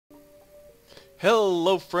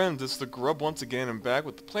Hello friends, it's the Grub once again. I'm back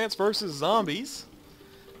with the Plants vs. Zombies.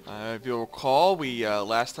 If you'll recall,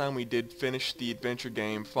 last time we did finish the adventure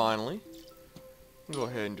game finally. Go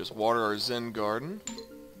ahead and just water our Zen Garden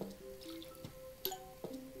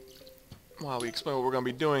while we explain what we're going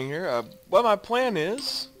to be doing here. What my plan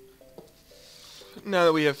is, now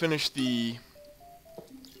that we have finished the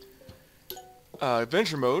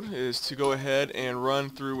adventure mode, is to go ahead and run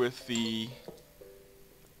through with the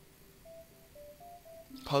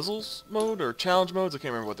puzzles mode or challenge modes. I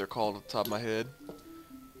can't remember what they're called off the top of my head.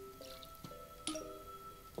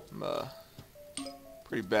 I'm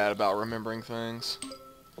pretty bad about remembering things.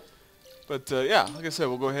 But yeah, like I said,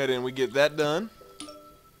 we'll go ahead and we get that done.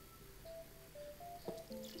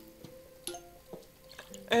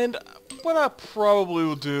 And what I probably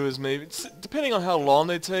will do is maybe, depending on how long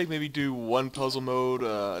they take, maybe do one puzzle mode,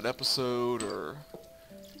 an episode, or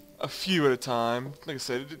a few at a time. Like I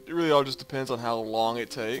said, it really all just depends on how long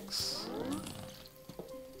it takes.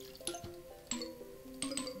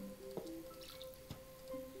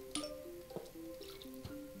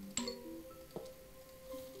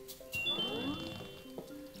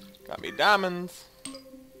 Got me diamonds.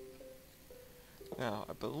 Now,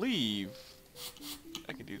 I believe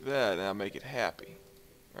I can do that and I'll make it happy.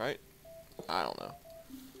 Right? I don't know.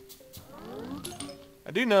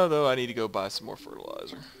 I do know, though, I need to go buy some more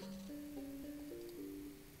fertilizer.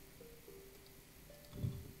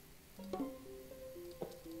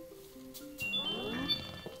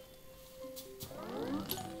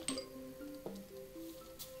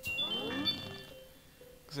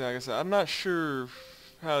 Like I said, I'm not sure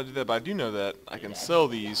how to do that, but I do know that I can sell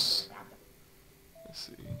these. Let's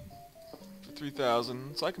see, for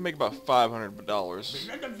 3,000, so I can make about $500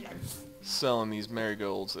 selling these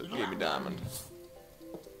marigolds that gave me diamond.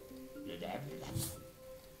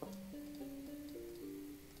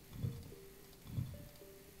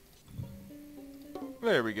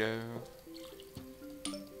 There we go.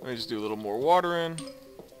 Let me just do a little more watering.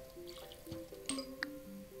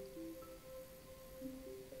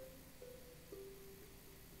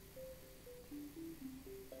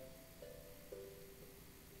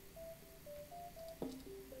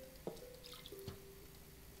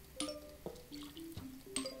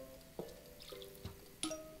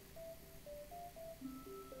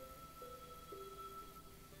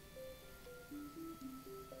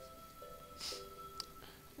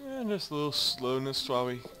 And just a little slowness while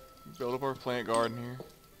we build up our plant garden here.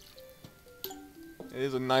 It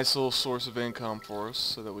is a nice little source of income for us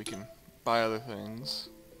so that we can buy other things.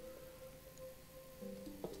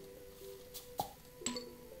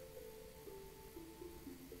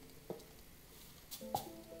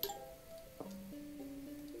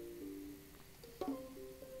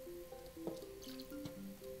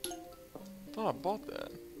 I thought I bought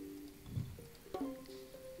that.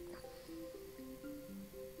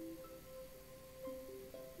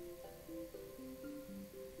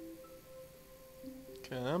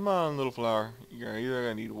 Okay, come on, little flower. You're either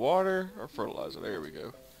gonna need water or fertilizer. There we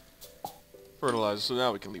go. Fertilizer, so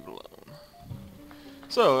now we can leave it alone.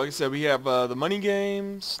 So, like I said, we have the money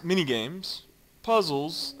games, mini games,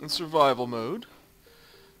 puzzles, and survival mode.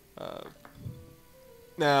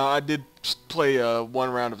 Now, I did play one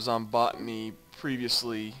round of Zombotany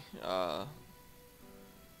previously,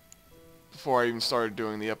 before I even started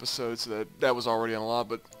doing the episode, so that was already unlocked,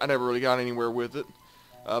 but I never really got anywhere with it.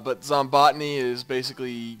 But Zombotany is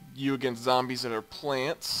basically you against zombies that are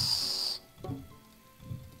plants.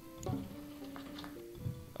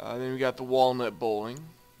 Then we got the Walnut bowling,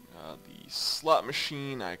 the slot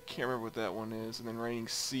machine, I can't remember what that one is, and then raining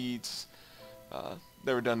seeds,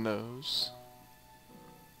 never done those.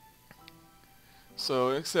 So,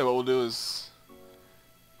 like I said, what we'll do is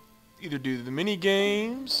either do the mini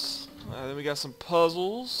games, then we got some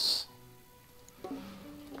puzzles, or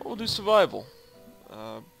we'll do survival.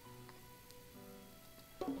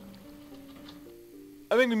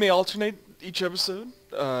 I think we may alternate each episode.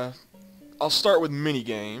 I'll start with mini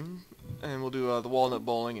game, and we'll do the Walnut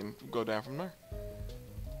bowling, and go down from there.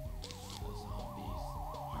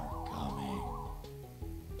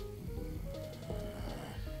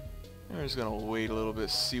 We're just gonna wait a little bit,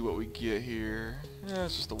 see what we get here. Yeah,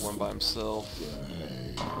 it's just the one by himself.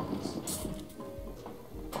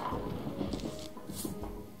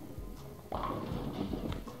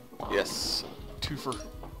 Yes, twofer.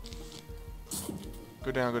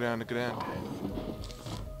 Go down, go down, go down.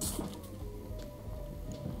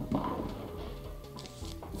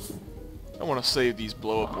 I want to save these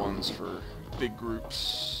blow-up ones for big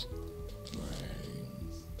groups.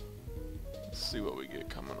 Let's see what we get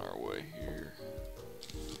coming our way here.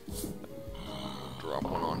 Drop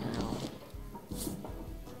one on him.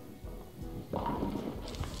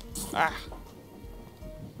 Ah!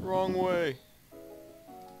 Wrong way.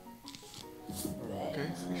 Okay,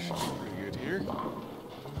 we should be pretty good here.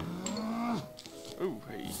 Oh,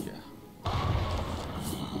 hey, yeah.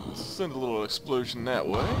 Send a little explosion that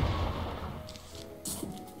way.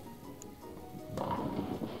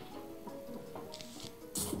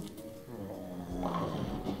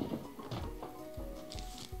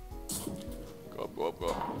 Go up, go up, go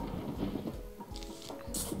up.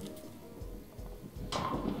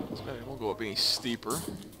 It won't go up any steeper.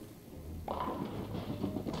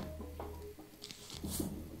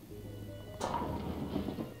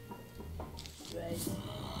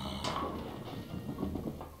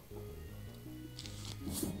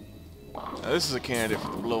 Now this is a candidate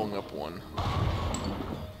for the blowing up one.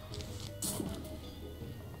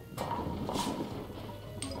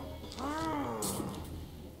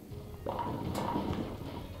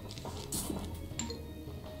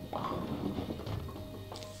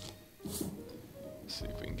 Let's see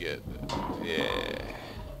if we can get it. Yeah.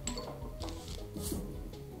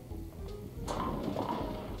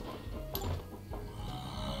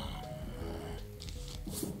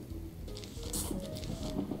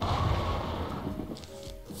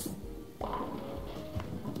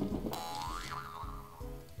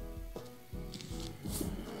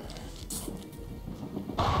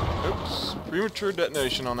 Oops, premature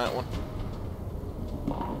detonation on that one.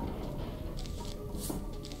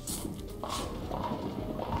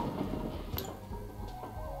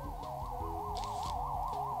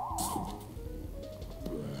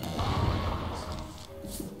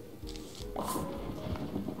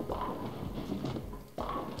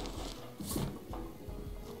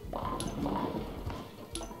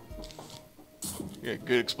 Yeah,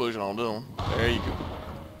 good explosion on them. There you go.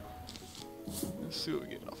 Let's see what we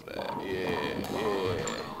get off of that. Yeah,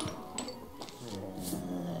 yeah.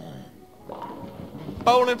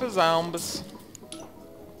 Bowling for zombies.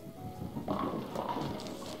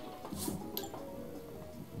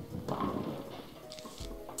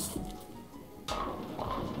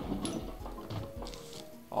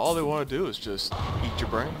 All they want to do is just eat your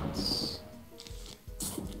brains.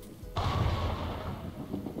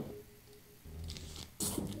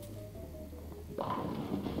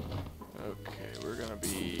 Okay, we're gonna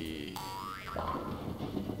be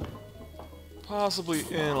possibly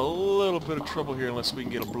in a little bit of trouble here unless we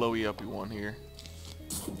can get a blowy uppy one here.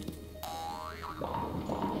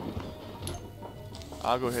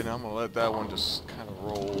 I'll go ahead and I'm gonna let that one just kind of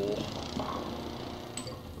roll.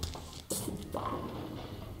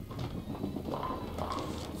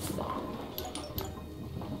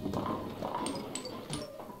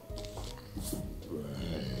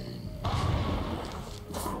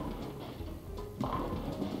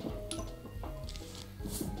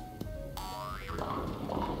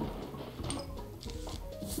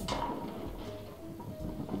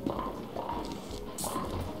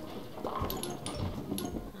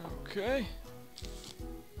 Okay.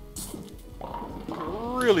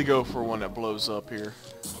 Really go for one that blows up here.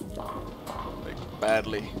 Like,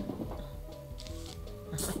 badly.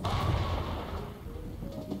 I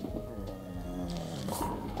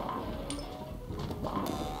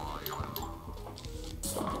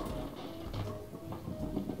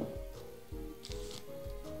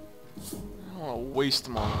don't want to waste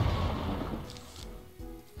them on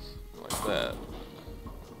like that.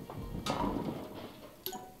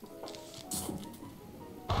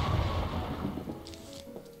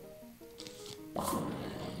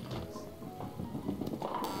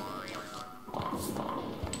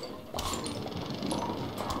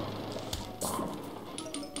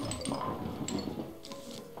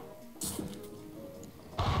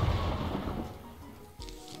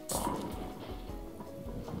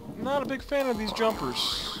 Not a big fan of these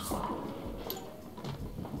jumpers.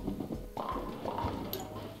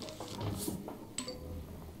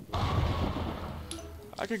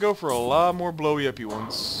 I could go for a lot more blowy uppy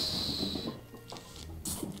ones.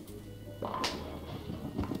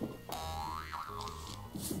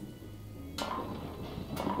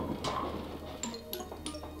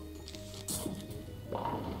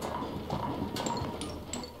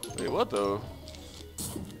 Wait, what though?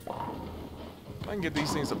 If I can get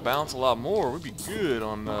these things to bounce a lot more, we'd be good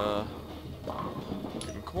on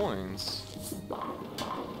getting coins.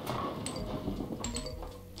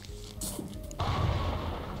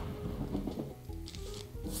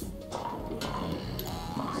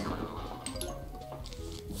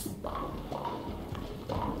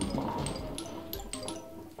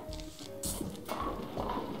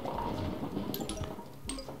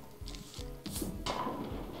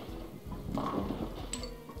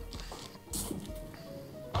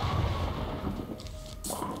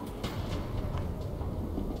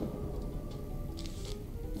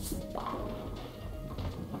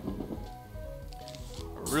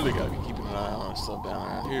 some down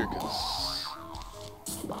around here, because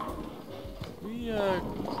we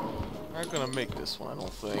aren't gonna make this one, I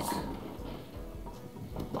don't think.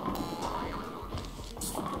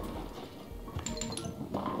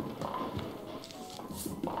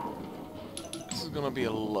 This is gonna be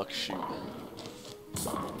a luck shoot.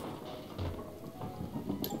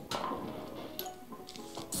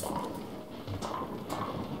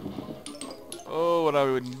 Oh, what I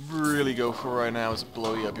would really go for right now is a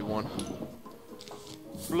blowy uppy one.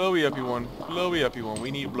 Blowy uppy one. Blowy uppy one. We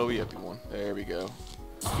need a blowy uppy one. There we go.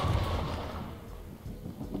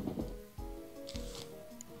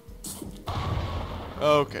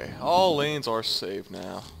 Okay, all lanes are saved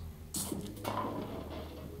now.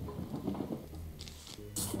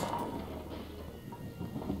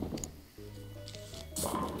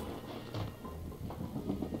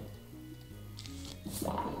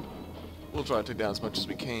 We'll try to take down as much as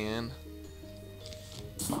we can.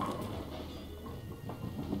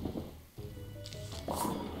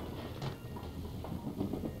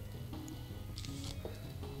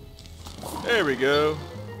 There we go.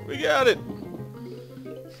 We got it.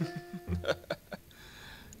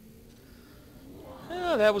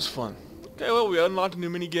 Yeah, that was fun. Okay, well, we unlocked a new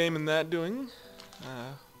mini game in that doing.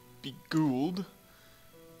 Bgrubz.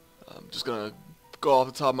 I'm just gonna go off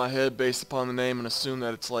the top of my head based upon the name and assume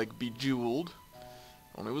that it's like Bejeweled,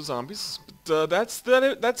 only with zombies. But that's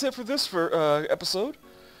it for this episode.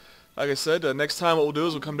 Like I said, next time what we'll do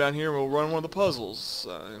is we'll come down here and we'll run one of the puzzles.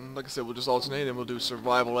 And like I said, we'll just alternate and we'll do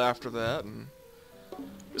survival after that, and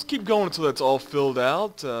just keep going until that's all filled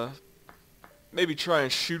out. Maybe try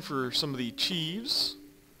and shoot for some of the achieves,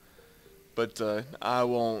 but I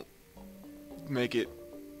won't make it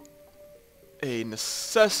a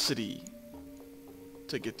necessity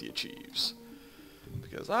to get the achieves,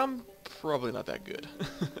 because I'm probably not that good.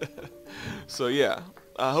 So yeah,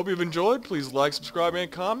 I hope you've enjoyed. Please like, subscribe, and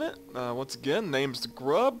comment. Once again, name's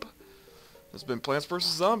Bgrubz. This has been Plants vs.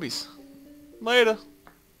 Zombies. Later.